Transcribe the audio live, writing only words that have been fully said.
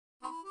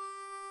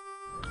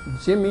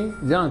Jimmy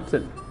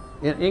Johnson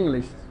in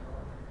English,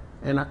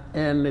 and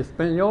in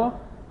español,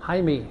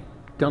 Jaime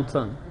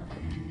Johnson.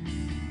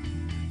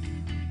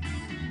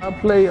 I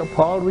play a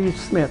Paul Reed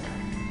Smith,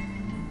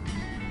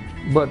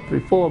 but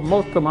before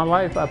most of my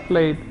life I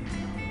played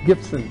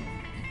Gibson.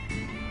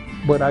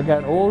 But I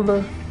got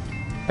older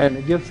and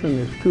the Gibson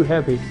is too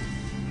heavy,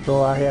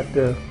 so I had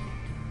to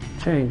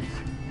change.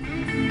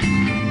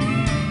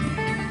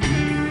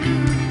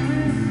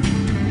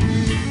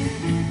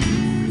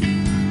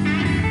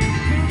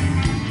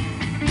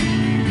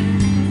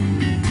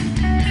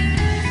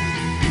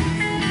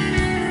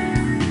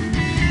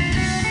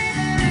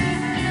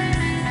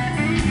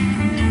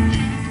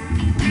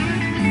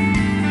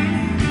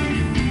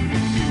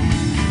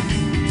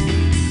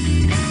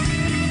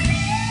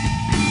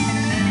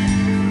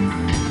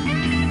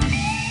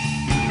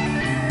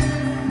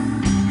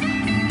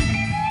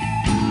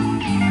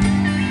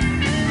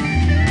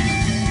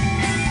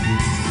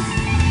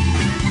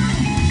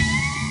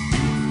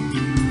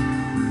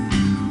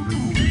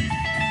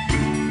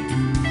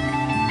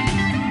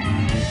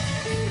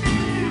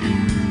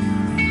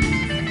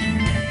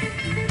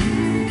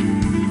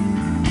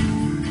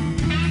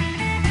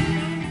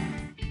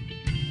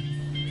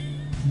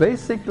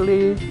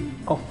 Basically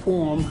a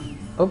form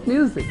of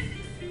music.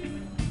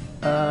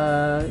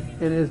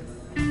 It is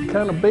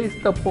kind of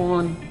based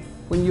upon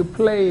when you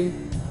play,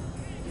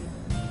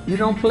 you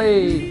don't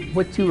play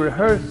what you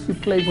rehearse, you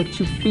play what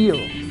you feel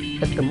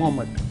at the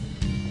moment.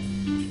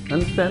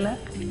 Understand that?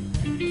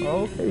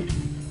 Okay.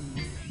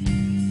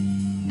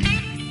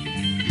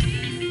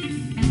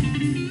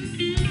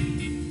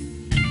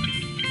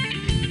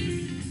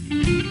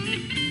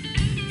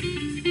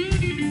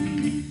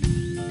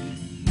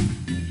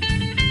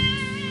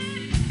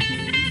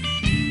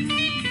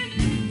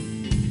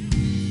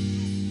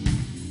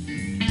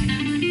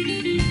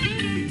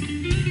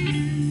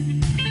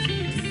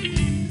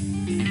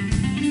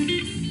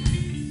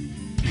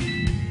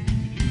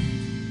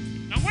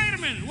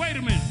 Wait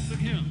a minute, look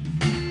here.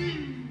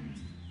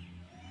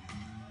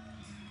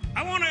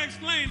 I want to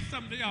explain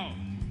something to y'all.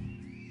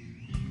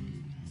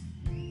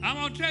 I'm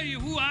going to tell you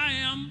who I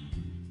am,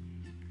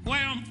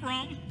 where I'm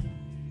from,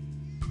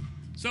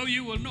 so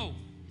you will know.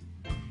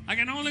 I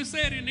can only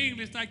say it in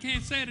English, I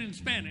can't say it in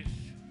Spanish.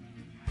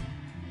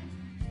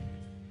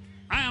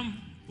 I am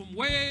from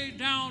way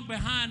down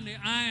behind the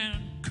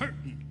Iron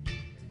Curtain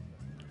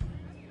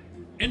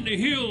in the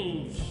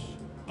hills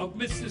of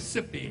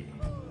Mississippi.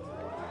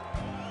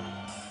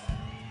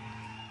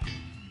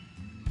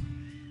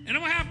 And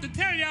I'm gonna have to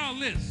tell y'all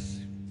this.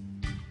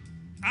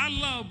 I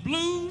love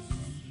blues,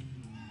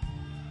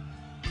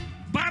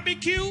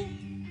 barbecue,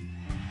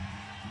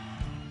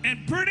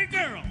 and pretty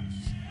girls.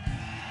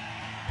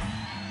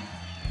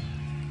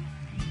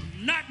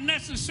 Not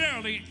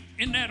necessarily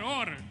in that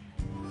order.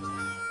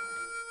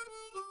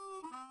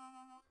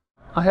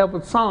 I have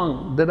a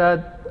song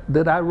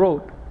that I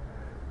wrote.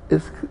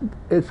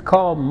 It's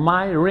called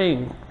My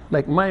Ring,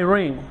 like my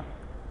ring.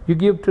 You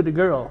give to the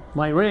girl,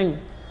 my ring.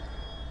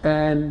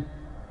 And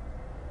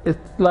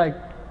it's like,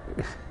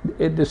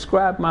 it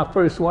described my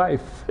first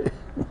wife.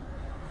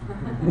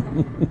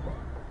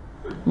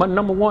 My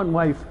number one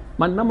wife.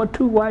 My number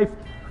two wife,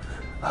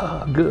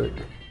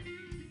 good.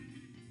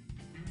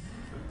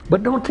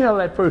 But don't tell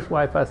that first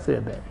wife I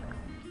said that.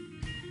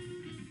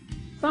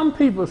 Some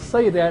people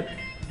say that,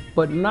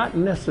 but not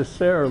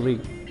necessarily.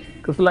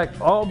 Because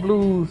like all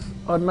blues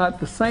are not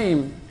the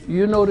same.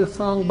 You know the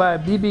song by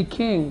B.B.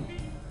 King,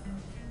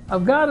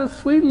 I've got a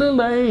sweet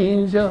little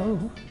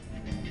angel.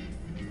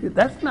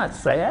 That's not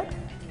sad,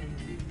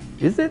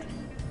 is it?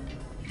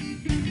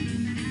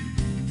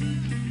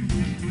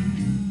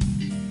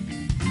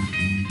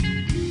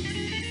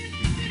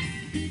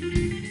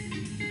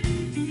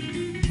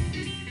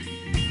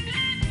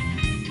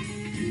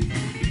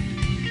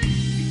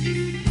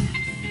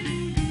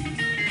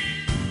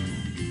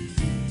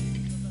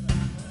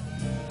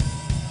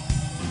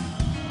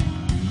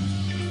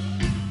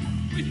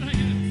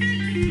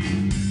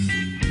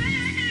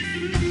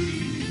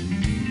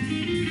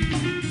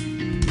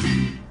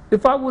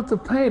 If I was a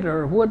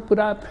painter, what would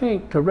I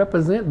paint to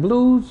represent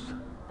blues?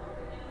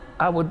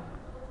 I would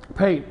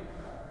paint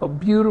a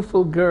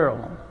beautiful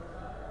girl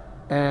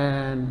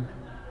and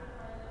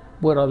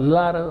with a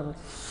lot of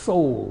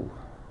soul.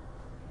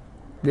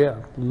 Yeah,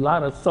 a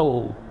lot of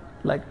soul,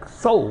 like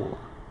soul.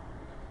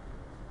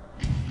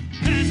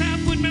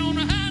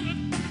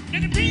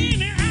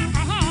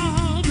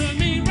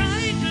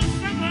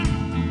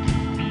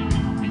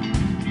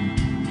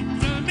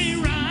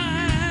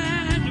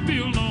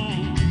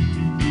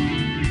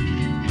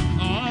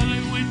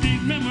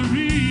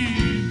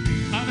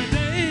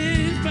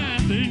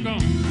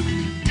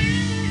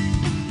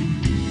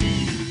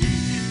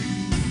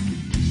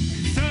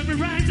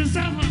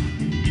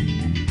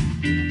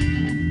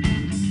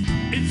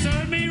 It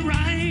served me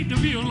right to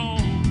be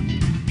alone.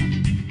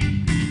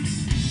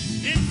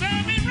 It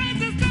served me right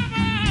to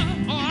suffer.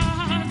 Oh,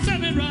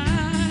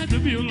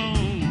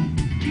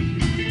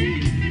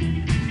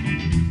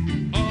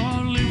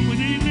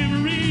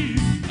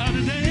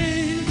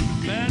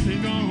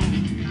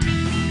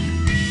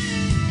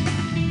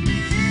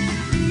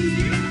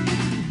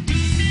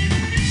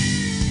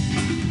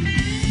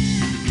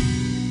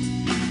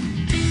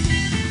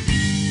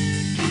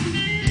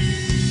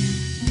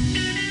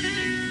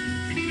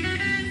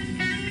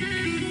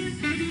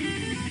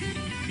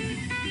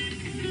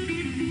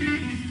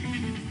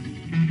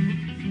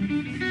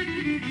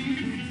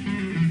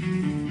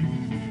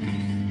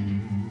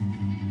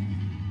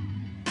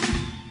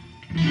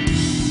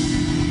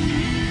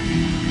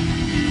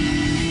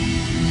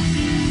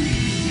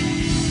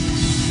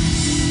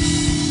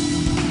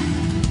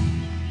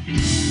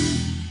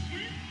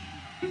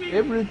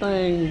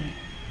 everything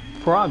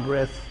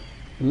progress,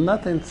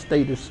 nothing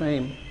stay the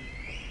same.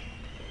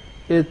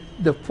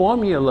 The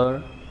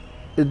formula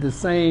is the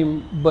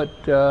same, but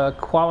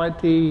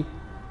quality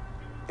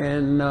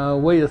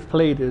and way it's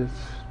played is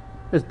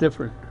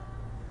different.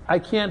 I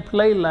can't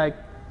play like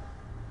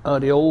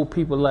the old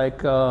people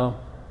like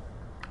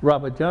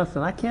Robert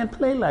Johnson. I can't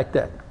play like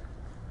that.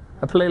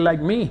 I play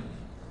like me.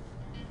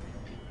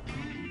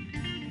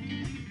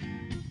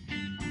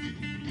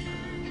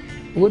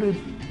 Would it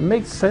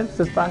make sense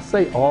if I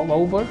say all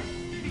over?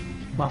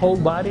 My whole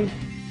body?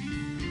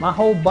 My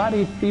whole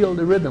body feel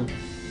the rhythm.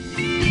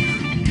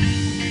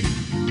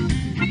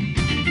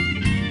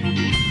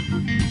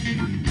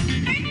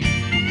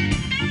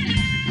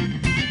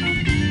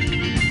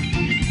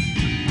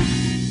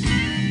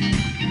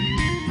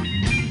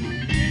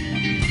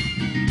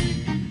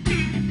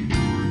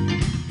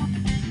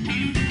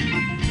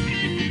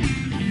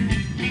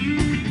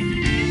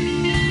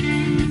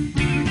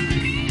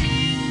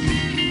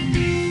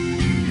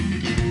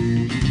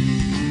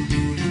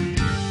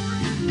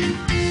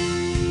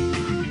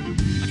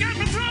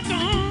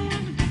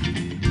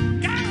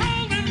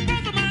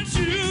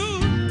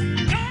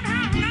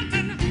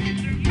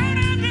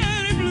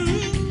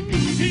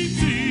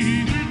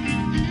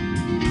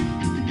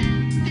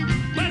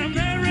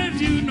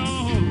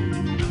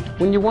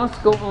 When you want to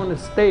go on the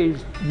stage,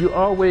 you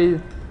always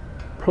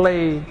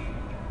play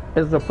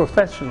as a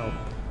professional.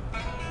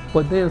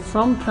 But then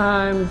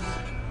sometimes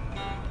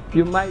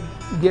you might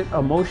get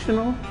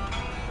emotional,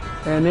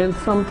 and then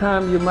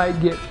sometimes you might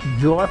get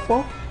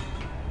joyful,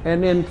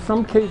 and in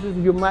some cases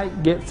you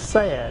might get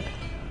sad.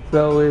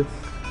 So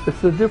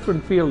it's a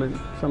different feeling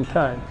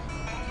sometimes.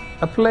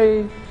 I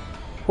play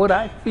what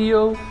I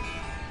feel,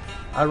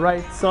 I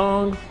write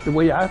songs the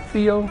way I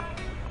feel,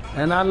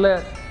 and I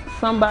let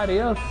somebody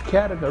else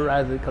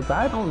categorize it, because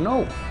I don't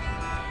know.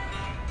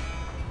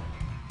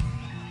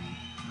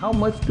 How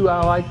much do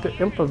I like to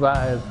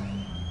improvise?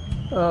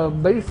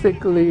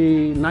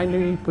 Basically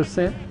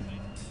 90%,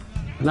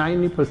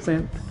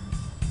 90%.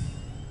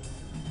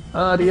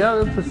 The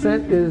other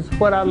percent is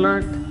what I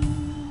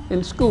learned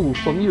in school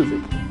for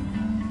music.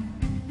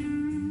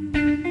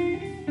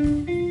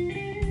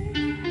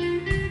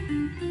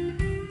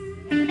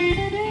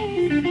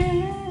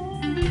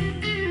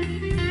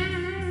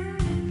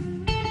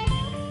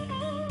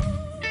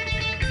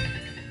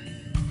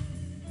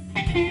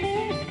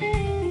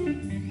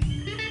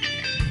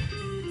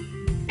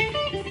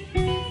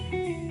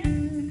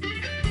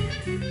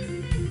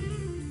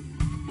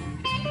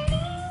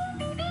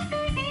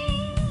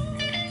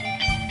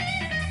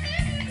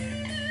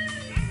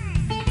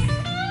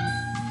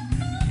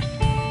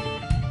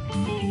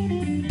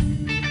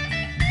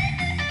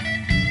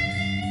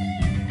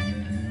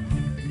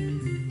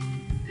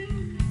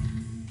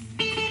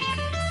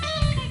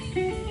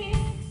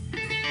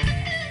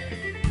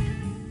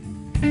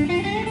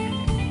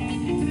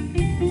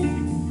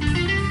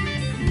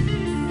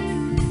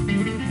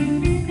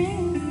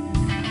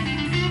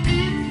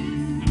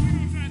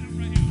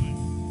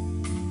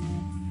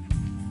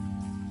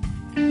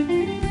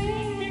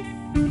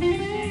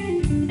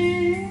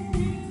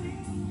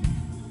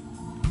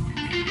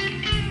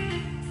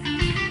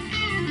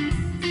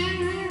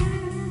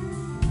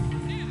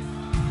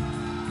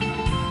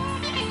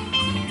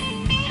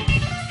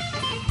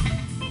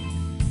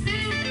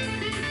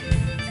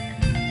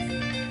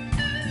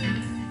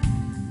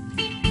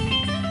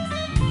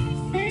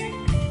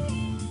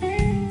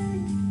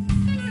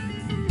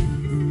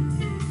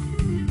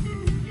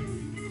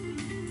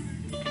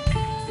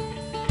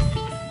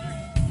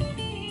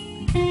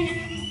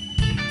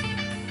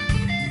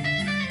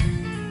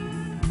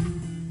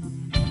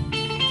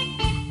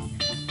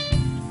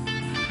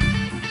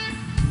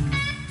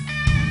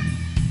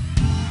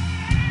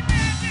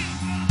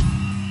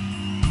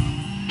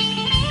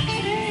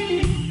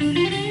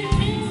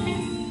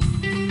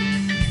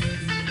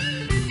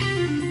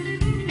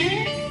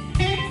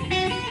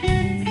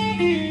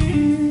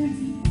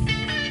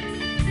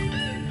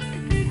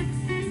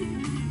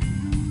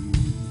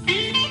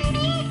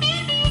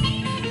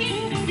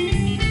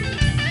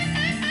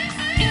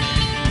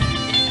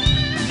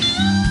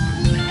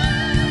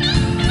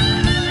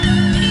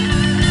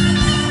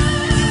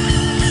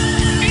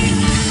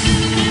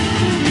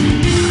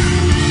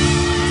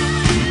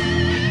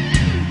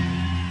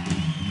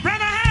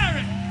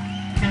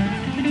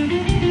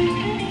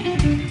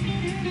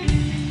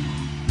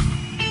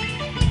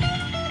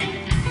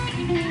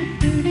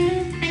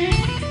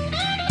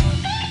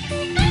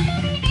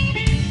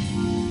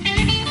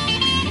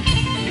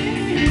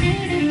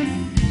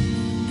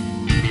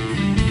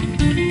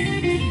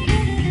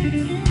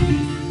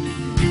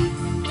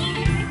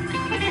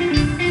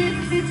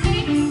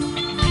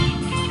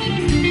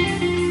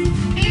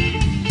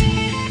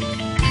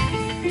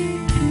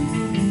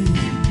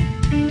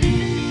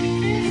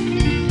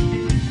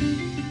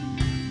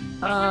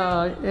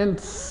 In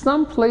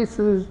some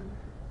places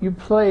you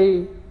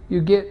play,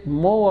 you get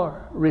more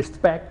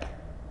respect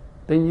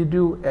than you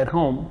do at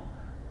home,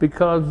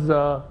 because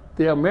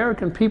the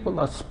American people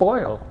are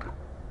spoiled.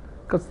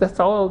 because that's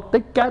all, they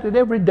got it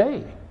every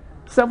day,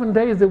 7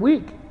 days a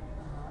week.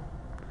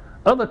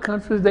 Other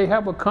countries, they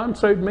have a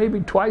concert maybe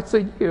twice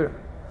a year.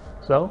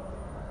 So,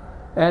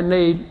 and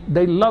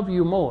they love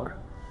you more.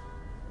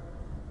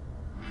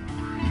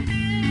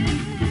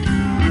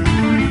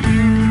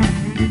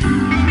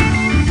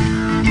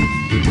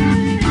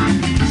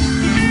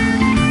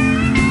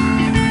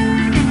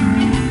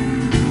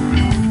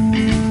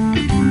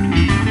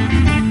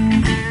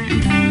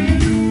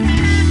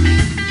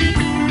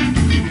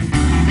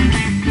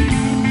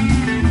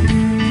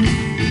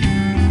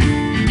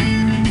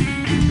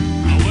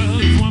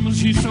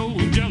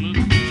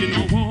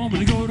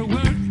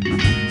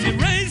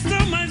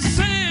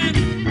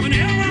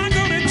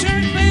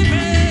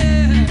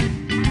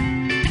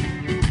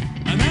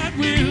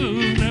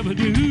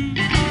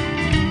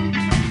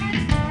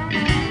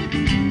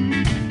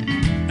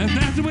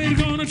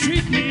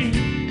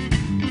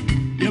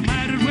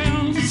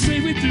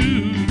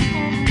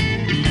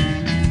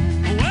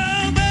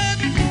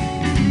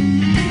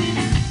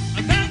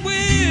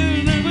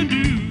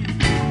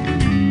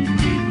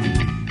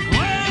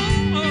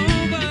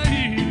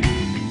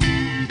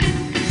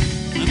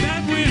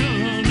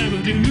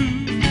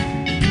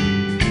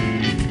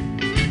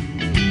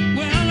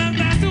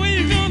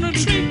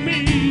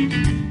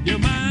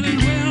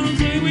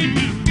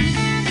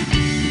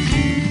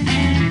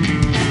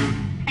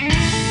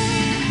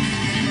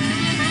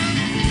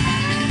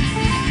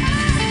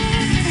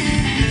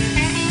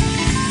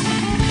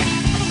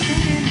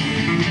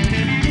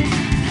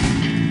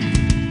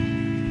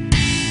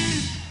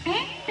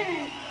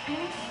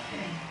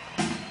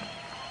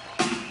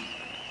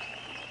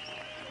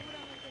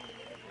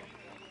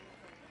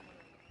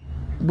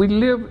 We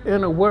live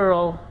in a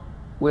world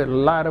with a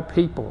lot of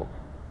people.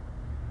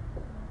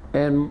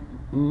 And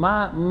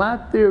my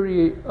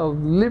theory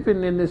of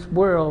living in this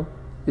world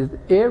is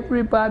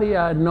everybody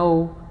I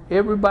know,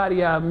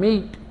 everybody I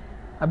meet,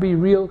 I be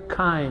real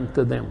kind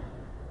to them.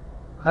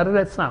 How does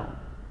that sound?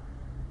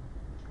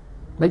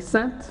 Make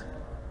sense?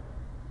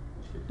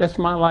 That's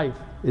my life,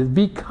 is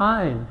be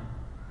kind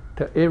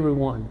to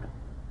everyone.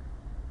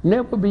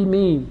 Never be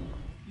mean.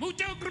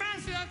 Muchas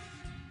gracias.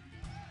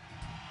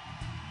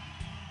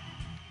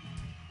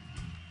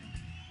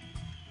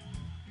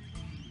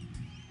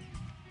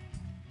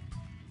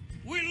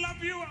 We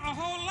love you a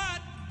whole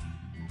lot.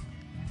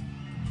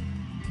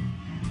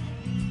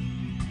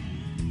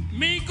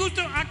 Me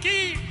gusto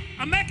aquí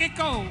a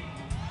México.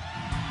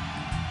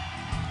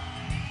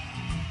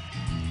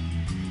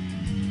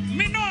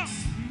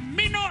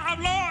 Mi no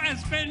hablo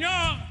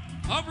español,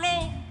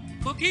 hablo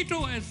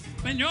poquito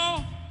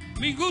español.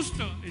 Mi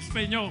gusto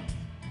español.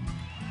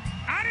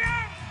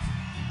 Adiós.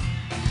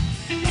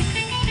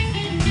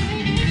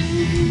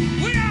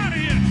 We out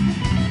here.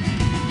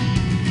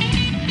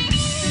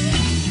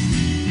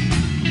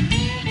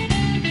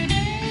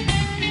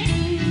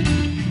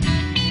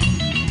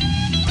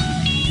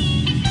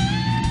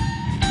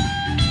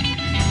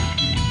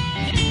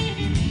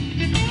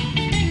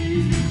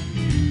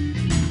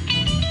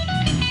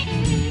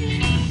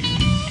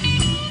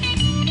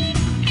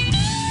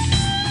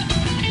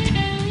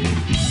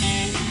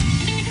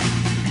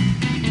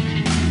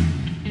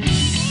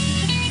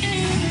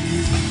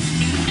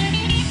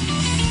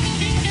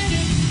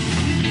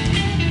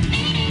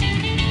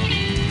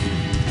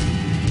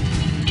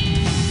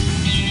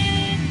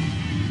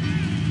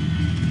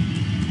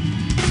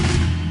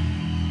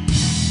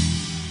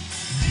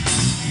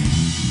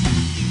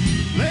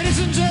 Ladies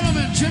and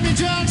gentlemen, Jimmy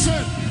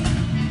Johnson.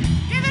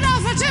 Give it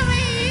up for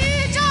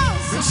Jimmy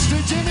Johnson.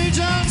 Mr. J.